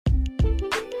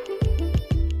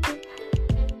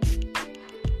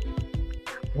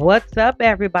What's up,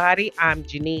 everybody? I'm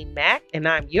Janine Mack, and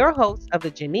I'm your host of the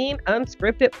Janine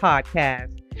Unscripted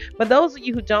podcast. For those of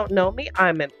you who don't know me,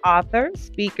 I'm an author,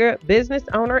 speaker, business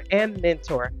owner, and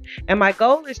mentor. And my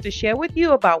goal is to share with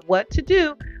you about what to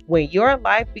do when your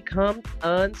life becomes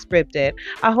unscripted.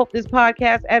 I hope this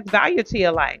podcast adds value to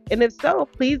your life. And if so,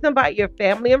 please invite your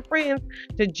family and friends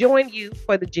to join you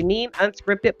for the Janine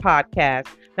Unscripted podcast.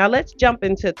 Now, let's jump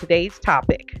into today's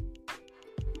topic.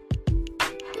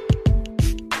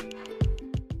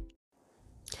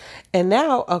 And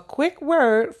now, a quick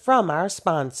word from our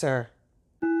sponsor.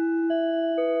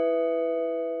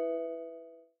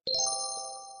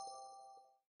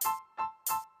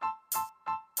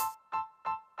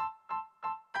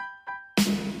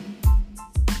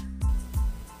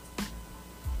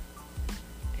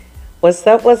 What's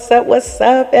up,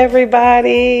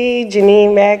 everybody?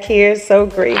 Janine Mack here. So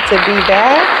great to be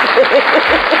back.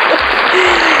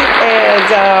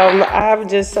 And I'm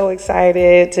just so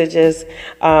excited to just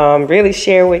really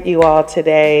share with you all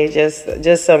today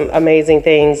just some amazing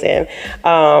things and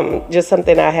just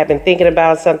something I have been thinking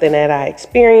about, something that I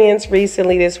experienced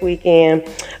recently this weekend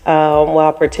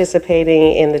while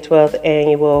participating in the 12th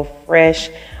annual Fresh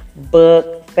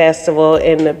Book Festival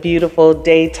in the beautiful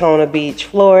Daytona Beach,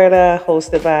 Florida,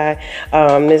 hosted by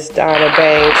Miss Donna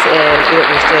Banks, and it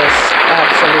was just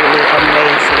absolutely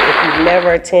amazing. If you've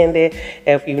never attended,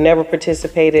 if you've never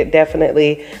participated,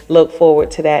 definitely look forward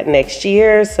to that next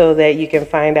year so that you can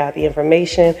find out the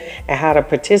information and how to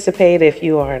participate if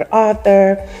you are an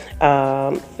author,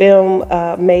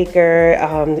 film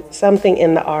maker, something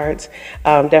in the arts.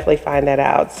 Definitely find that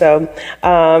out. So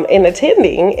in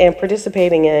attending and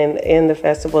participating in the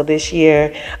festival this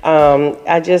year,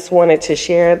 I just wanted to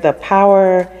share the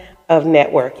power of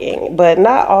networking, but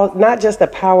not just the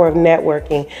power of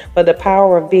networking, but the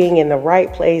power of being in the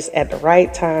right place at the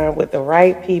right time with the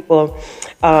right people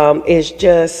is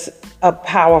just a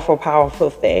powerful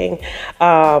thing.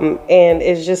 And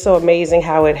it's just so amazing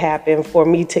how it happened for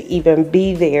me to even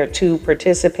be there to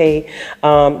participate,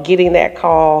 getting that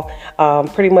call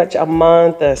pretty much a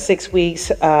month, 6 weeks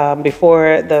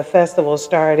before the festival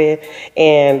started.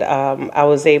 And I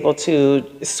was able to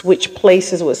switch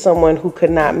places with someone who could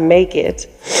not make it.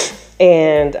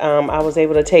 And I was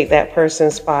able to take that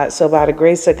person's spot. So by the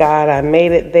grace of God, I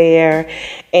made it there.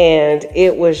 And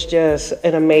it was just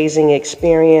an amazing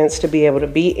experience to be able to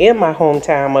be in my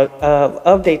hometown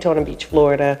of Daytona Beach,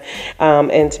 Florida,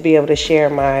 and to be able to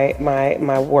share my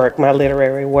work, my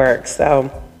literary work. So,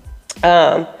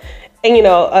 and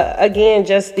again,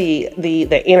 just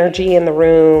the energy in the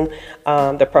room,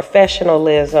 the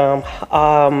professionalism,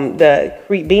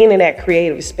 being in that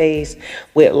creative space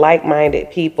with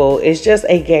like-minded people is just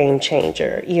a game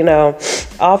changer.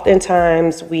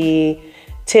 Oftentimes we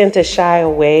tend to shy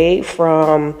away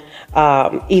from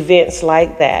events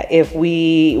like that if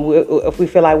we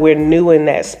feel like we're new in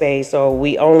that space, or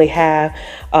we only have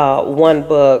one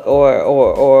book,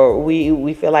 or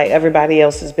we feel like everybody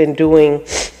else has been doing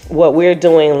what we're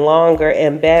doing longer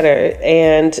and better,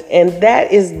 and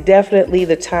that is definitely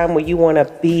the time where you want to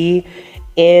be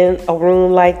in a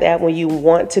room like that, when you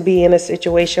want to be in a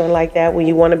situation like that, when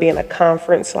you want to be in a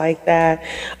conference like that,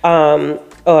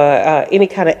 or any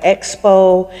kind of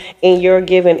expo in your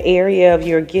given area of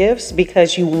your gifts,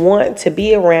 because you want to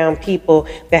be around people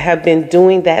that have been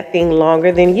doing that thing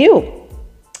longer than you.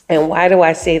 And why do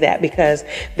I say that? Because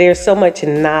there's so much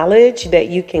knowledge that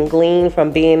you can glean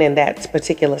from being in that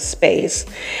particular space.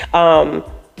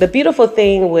 The beautiful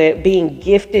thing with being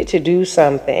gifted to do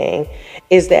something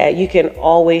is that you can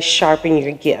always sharpen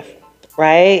your gift,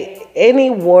 right? Any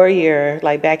warrior,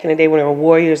 like back in the day when they were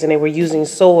warriors and they were using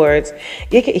swords,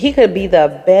 he could be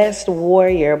the best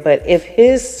warrior, but if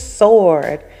his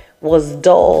sword was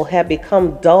dull, had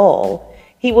become dull,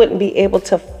 he wouldn't be able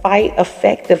to fight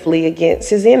effectively against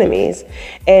his enemies.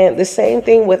 And the same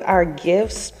thing with our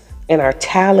gifts and our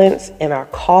talents and our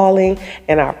calling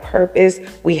and our purpose.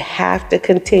 We have to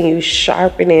continue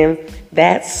sharpening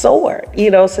that sword,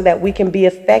 so that we can be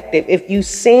effective. If you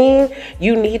sing,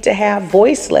 you need to have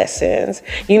voice lessons.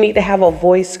 You need to have a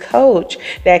voice coach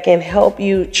that can help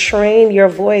you train your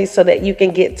voice so that you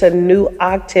can get to new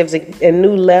octaves and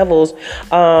new levels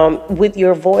with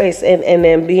your voice, and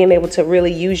then being able to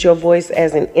really use your voice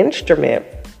as an instrument.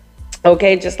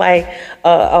 Okay, just like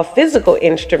a physical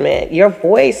instrument, your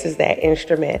voice is that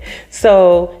instrument.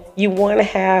 So you want to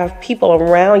have people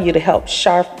around you to help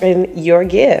sharpen your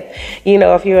gift. You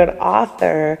know, if you're an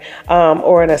author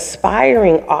or an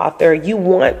aspiring author, you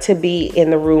want to be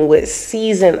in the room with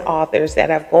seasoned authors that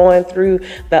have gone through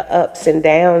the ups and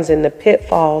downs and the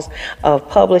pitfalls of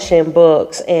publishing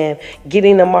books and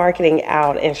getting the marketing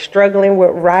out and struggling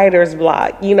with writer's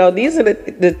block. You know, these are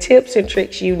the tips and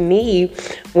tricks you need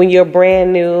when you're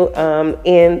brand new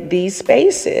in these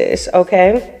spaces,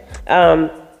 okay?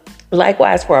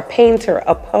 Likewise, for a painter,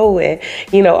 a poet,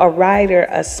 you know, a writer,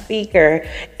 a speaker,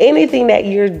 anything that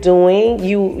you're doing,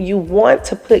 you want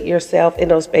to put yourself in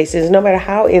those spaces, no matter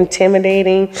how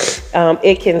intimidating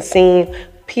it can seem.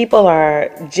 People are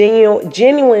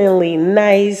genuinely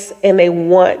nice and they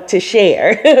want to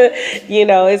share. You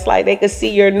know, it's like they could see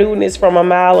your newness from a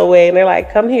mile away and they're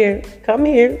like, come here, come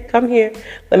here, come here.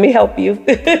 Let me help you.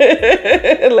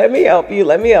 Let me help you.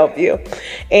 Let me help you.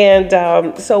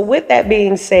 And so with that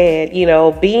being said, you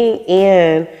know, being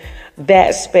in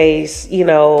that space, you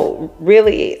know,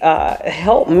 really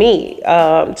helped me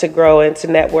to grow and to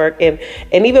network and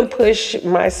even push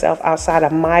myself outside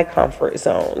of my comfort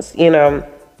zones, you know.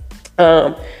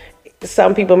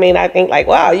 Some people may not think like,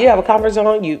 wow, you have a comfort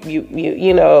zone, you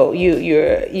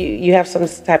have some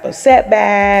type of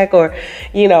setback or,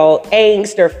 you know,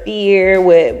 angst or fear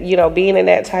with, you know, being in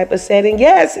that type of setting.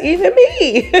 Yes, even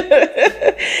me,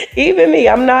 even me,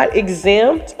 I'm not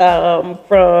exempt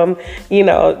from, you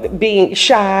know, being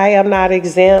shy. I'm not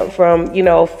exempt from, you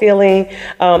know, feeling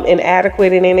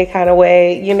inadequate in any kind of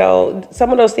way. You know,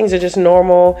 some of those things are just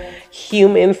normal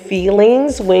human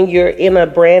feelings when you're in a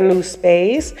brand new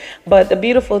space. But the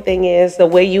beautiful thing is the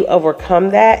way you overcome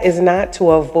that is not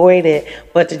to avoid it,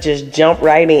 but to just jump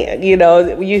right in. You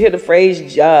know, you hear the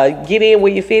phrase, get in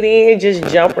where you fit in, just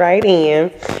jump right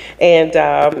in and,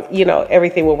 you know,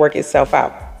 everything will work itself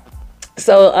out.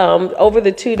 So over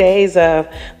the 2 days of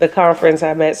the conference,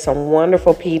 I met some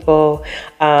wonderful people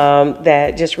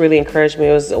that just really encouraged me.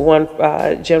 It was one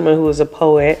gentleman who was a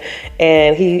poet,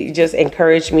 and he just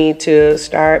encouraged me to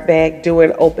start back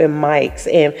doing open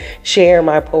mics and share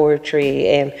my poetry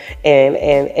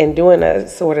and doing that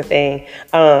sort of thing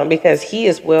because he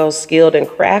is well skilled and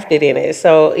crafted in it.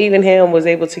 So even him was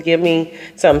able to give me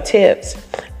some tips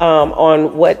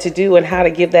on what to do and how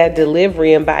to give that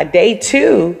delivery. And by day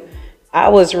 2, I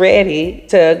was ready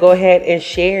to go ahead and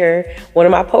share one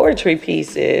of my poetry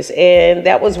pieces, and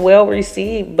that was well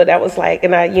received. But that was like,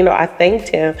 and I thanked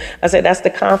him. I said, that's the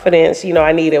confidence,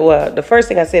 I needed. Well, the first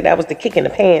thing I said, that was the kick in the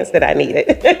pants that I needed.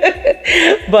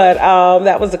 But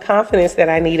that was the confidence that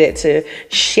I needed to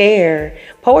share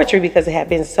poetry because it had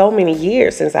been so many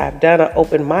years since I've done an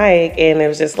open mic, and it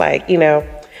was just like,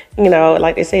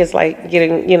 like they say, it's like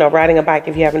getting, riding a bike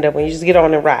if you haven't done one. You just get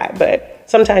on and ride. But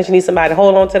sometimes you need somebody to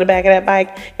hold on to the back of that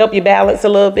bike, help you balance a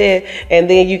little bit, and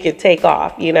then you can take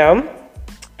off,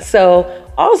 So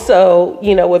also,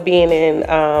 with being in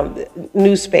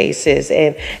new spaces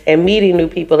and meeting new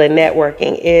people and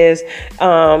networking is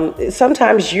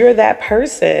sometimes you're that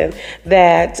person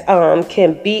that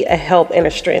can be a help and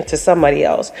a strength to somebody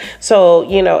else. So,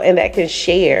 and that can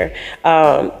share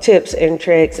tips and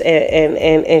tricks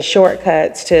and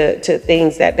shortcuts to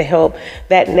things that to help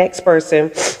that next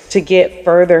person to get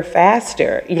further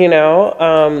faster,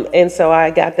 and so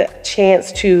I got the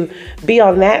chance to be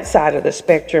on that side of the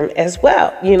spectrum as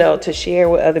well, to share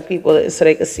with other people so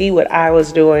they could see what I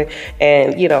was doing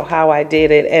and, how I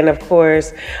did it. And of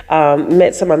course,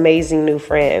 met some amazing new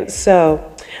friends. So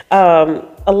a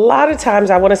lot of times,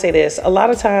 I want to say this, a lot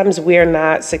of times we're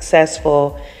not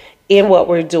successful in what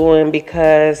we're doing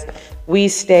because we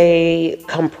stay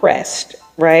compressed.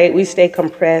 Right? We stay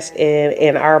compressed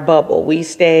in our bubble. We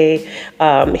stay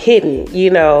hidden,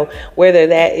 whether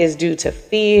that is due to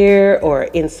fear or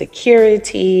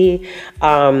insecurity,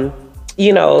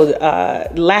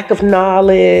 lack of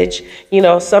knowledge.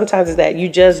 Sometimes it's that you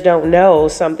just don't know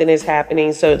something is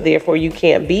happening, so therefore you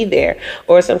can't be there.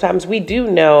 Or sometimes we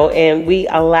do know and we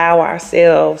allow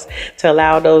ourselves to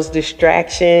allow those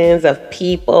distractions of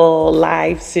people,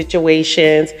 life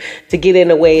situations to get in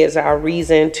the way as our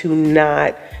reason to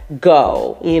not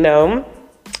go,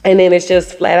 And then it's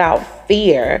just flat out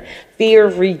fear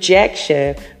of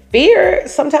rejection, fear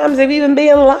sometimes of even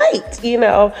being liked,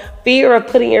 fear of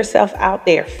putting yourself out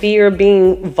there, fear of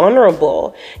being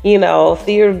vulnerable,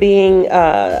 fear of being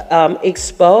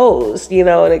exposed,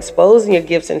 and exposing your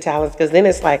gifts and talents. Because then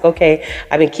it's like, okay,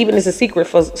 I've been keeping this a secret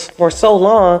for so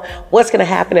long. What's going to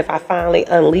happen if I finally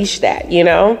unleash that,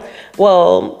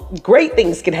 Well, great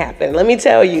things can happen. Let me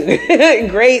tell you,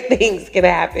 great things can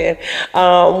happen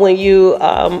when you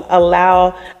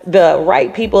allow the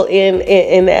right people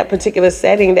in that particular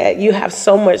setting, that you have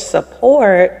so much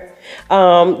support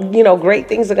great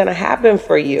things are going to happen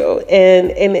for you.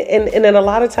 And then a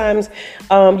lot of times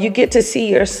you get to see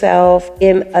yourself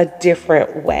in a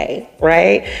different way,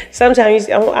 right? Sometimes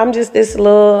oh, I'm just this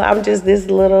little, I'm just this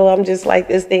little, I'm just like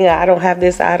this thing. I don't have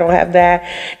this, I don't have that.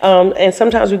 And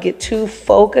sometimes we get too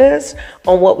focused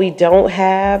on what we don't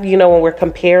have, when we're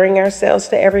comparing ourselves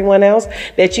to everyone else,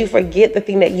 that you forget the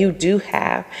thing that you do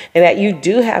have, and that you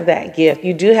do have that gift,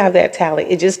 you do have that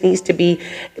talent. It just needs to be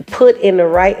put in the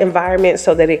right environment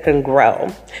so that it can grow.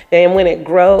 And when it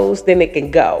grows, then it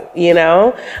can go, and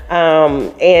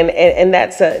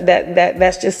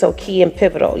that's just so key and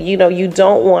pivotal. You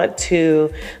don't want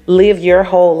to live your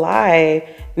whole life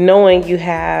knowing you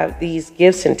have these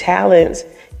gifts and talents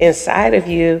inside of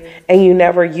you and you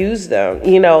never use them.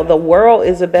 The world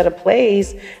is a better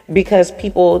place because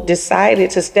people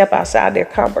decided to step outside their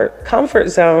comfort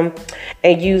zone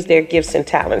and use their gifts and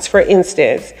talents. For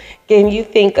instance, can you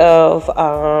think of,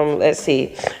 let's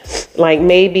see, like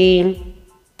maybe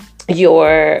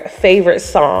your favorite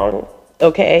song,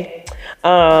 okay?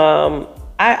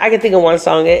 I can think of one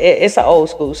song. It's an old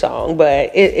school song, but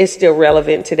it's still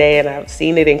relevant today, and I've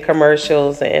seen it in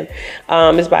commercials. And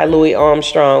it's by Louis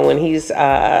Armstrong when he's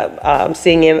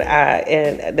singing,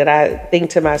 and that I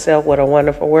think to myself, "What a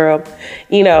wonderful world,"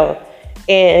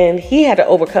 And he had to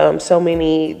overcome so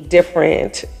many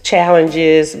different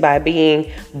challenges by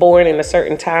being born in a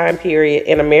certain time period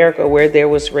in America where there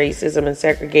was racism and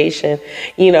segregation,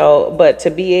 But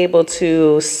to be able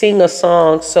to sing a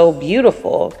song so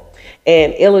beautiful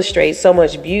and illustrate so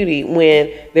much beauty when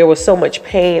there was so much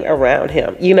pain around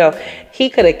him. He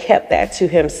could have kept that to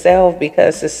himself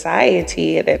because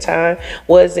society at that time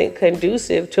wasn't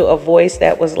conducive to a voice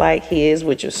that was like his,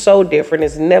 which is so different,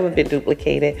 it's never been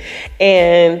duplicated.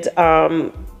 And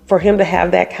for him to have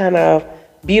that kind of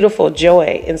beautiful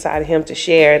joy inside of him to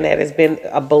share, and that has been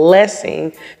a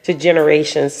blessing to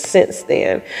generations since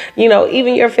then.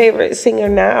 Even your favorite singer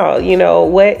now,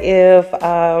 what if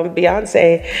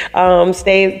Beyonce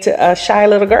stayed a shy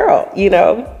little girl?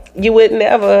 You would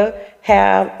never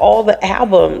have all the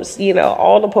albums,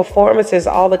 all the performances,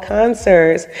 all the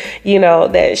concerts,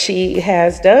 that she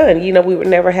has done. We would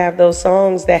never have those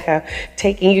songs that have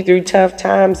taken you through tough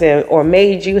times or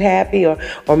made you happy or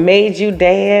made you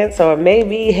dance or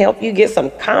maybe help you get some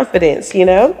confidence,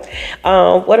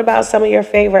 What about some of your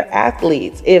favorite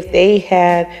athletes? If they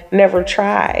had never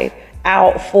tried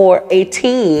out for a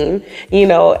team,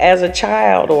 as a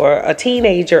child or a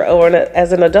teenager or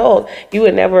as an adult, you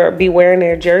would never be wearing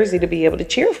their jersey to be able to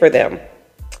cheer for them.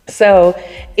 So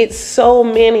it's so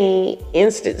many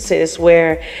instances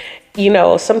where,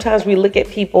 sometimes we look at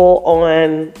people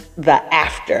on the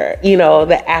after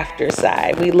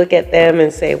side. We look at them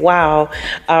and say, wow,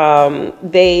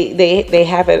 they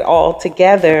have it all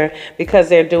together because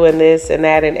they're doing this and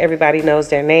that and everybody knows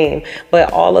their name.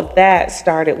 But all of that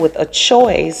started with a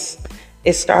choice.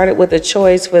 It started with a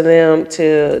choice for them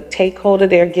to take hold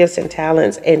of their gifts and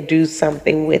talents and do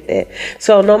something with it.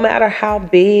 So no matter how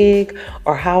big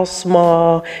or how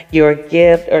small your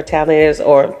gift or talent is,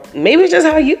 or maybe just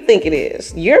how you think it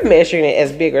is, you're measuring it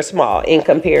as big or small in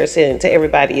comparison to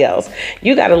everybody else.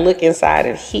 You got to look inside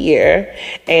of here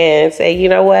and say, you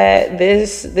know what,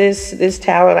 this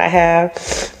talent I have,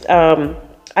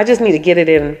 I just need to get it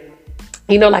in.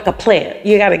 Like a plant,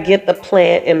 you got to get the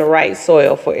plant in the right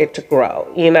soil for it to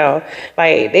grow.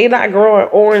 Like they're not growing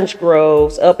orange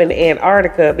groves up in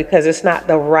Antarctica because it's not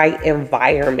the right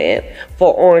environment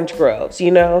for orange groves,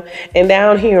 And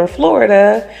down here in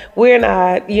Florida, we're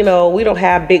not, we don't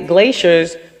have big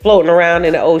glaciers floating around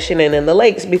in the ocean and in the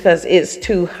lakes because it's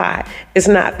too hot. It's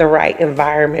not the right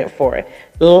environment for it.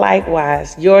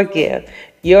 Likewise, your gift,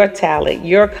 your talent,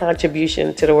 your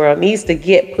contribution to the world needs to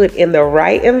get put in the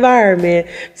right environment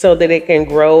so that it can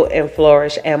grow and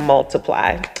flourish and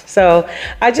multiply. So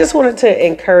I just wanted to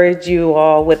encourage you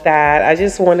all with that. I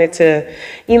just wanted to,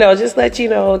 just let you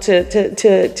know to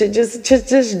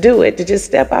just do it, to just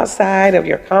step outside of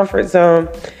your comfort zone.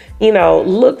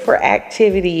 Look for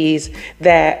activities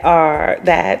that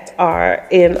are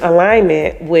in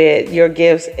alignment with your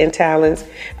gifts and talents.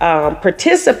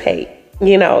 Participate,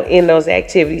 in those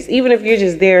activities. Even if you're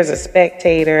just there as a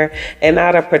spectator and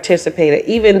not a participator,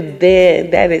 even then,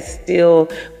 that is still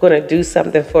going to do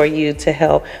something for you to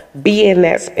help be in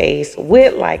that space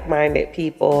with like-minded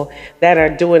people that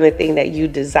are doing the thing that you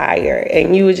desire.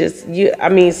 And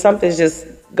something's just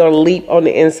gonna leap on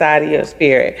the inside of your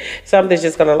spirit. Something's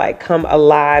just gonna come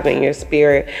alive in your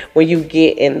spirit when you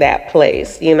get in that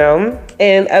place, And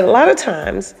a lot of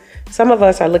times Some of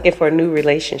us are looking for new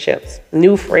relationships,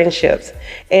 new friendships.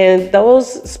 And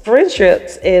those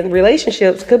friendships and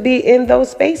relationships could be in those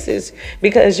spaces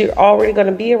because you're already going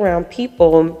to be around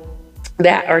people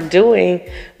that are doing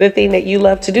the thing that you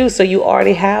love to do. So you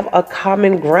already have a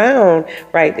common ground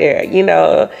right there,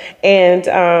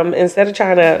 And instead of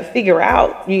trying to figure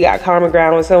out you got common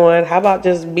ground with someone, how about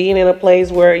just being in a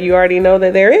place where you already know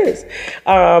that there is?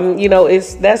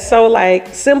 It's that's so like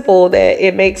simple that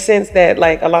it makes sense that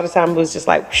like a lot of times it was just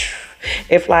like,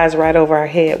 it flies right over our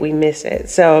head. We miss it.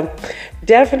 So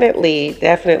definitely,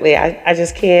 I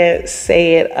just can't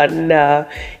say it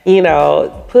enough.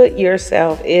 Put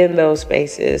yourself in those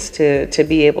spaces to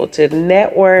be able to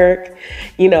network,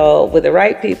 with the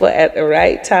right people at the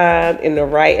right time in the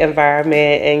right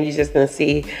environment. And you're just going to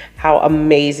see how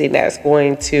amazing that's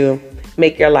going to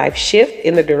make your life shift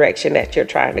in the direction that you're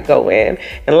trying to go in.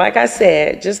 And like I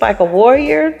said, just like a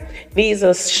warrior needs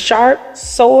a sharp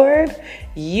sword,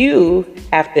 you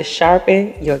have to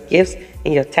sharpen your gifts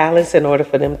and your talents in order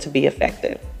for them to be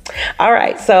effective. All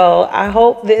right, so I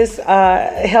hope this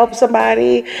helped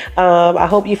somebody. I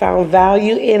hope you found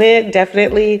value in it.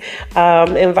 Definitely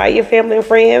invite your family and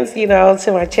friends,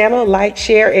 to my channel. Like,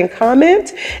 share, and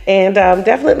comment. And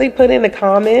definitely put in the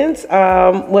comments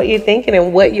what you're thinking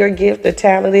and what your gift or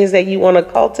talent is that you want to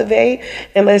cultivate.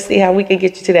 And let's see how we can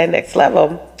get you to that next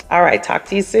level. All right, talk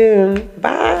to you soon.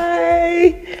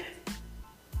 Bye.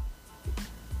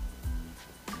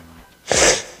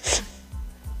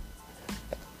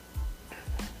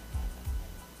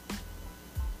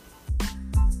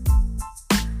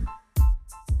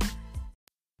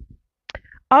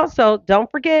 Also, don't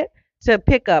forget to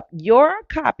pick up your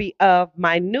copy of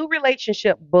my new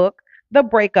relationship book, The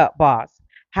Breakup Boss: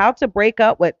 How to Break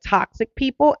Up with Toxic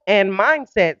People and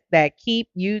Mindsets That Keep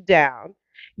You Down.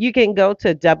 You can go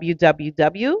to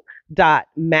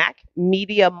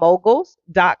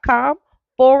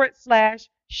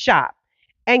www.macmediamoguls.com/shop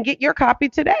and get your copy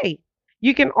today.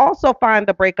 You can also find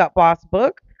the Breakup Boss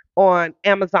book on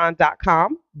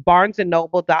Amazon.com,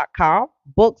 BarnesandNoble.com,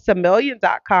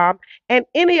 BooksAMillion.com, and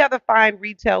any other fine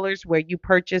retailers where you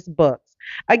purchase books.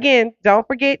 Again, don't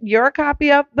forget your copy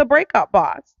of The Breakup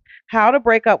Boss: How to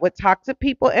Break Up with Toxic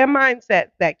People and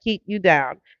Mindsets That Keep You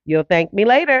Down. You'll thank me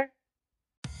later.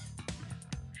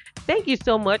 Thank you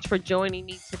so much for joining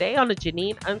me today on the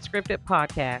Janine Unscripted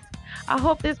podcast. I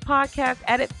hope this podcast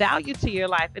added value to your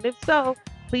life, and if so,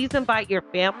 please invite your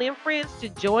family and friends to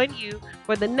join you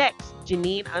for the next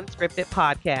Janine Unscripted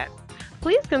podcast.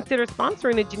 Please consider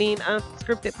sponsoring the Janine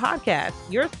Unscripted podcast.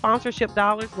 Your sponsorship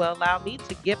dollars will allow me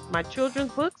to gift my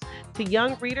children's books to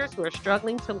young readers who are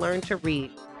struggling to learn to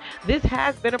read. This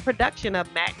has been a production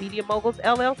of Mac Media Moguls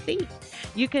LLC.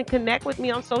 You can connect with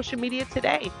me on social media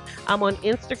today. I'm on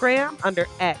Instagram under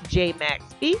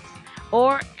 @JMacSpeaks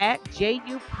or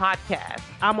 @JUPodcast.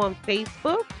 I'm on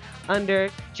Facebook under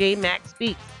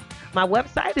JMacSpeaks. My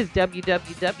website is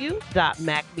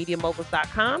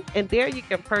www.macmediamoguls.com, and there you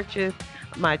can purchase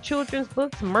my children's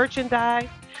books, merchandise,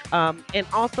 and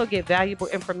also get valuable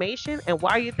information. And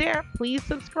while you're there, please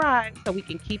subscribe so we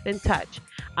can keep in touch.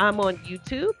 I'm on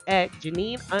YouTube at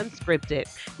Janine Unscripted.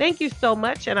 Thank you so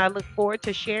much, and I look forward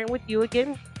to sharing with you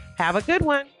again. Have a good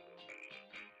one.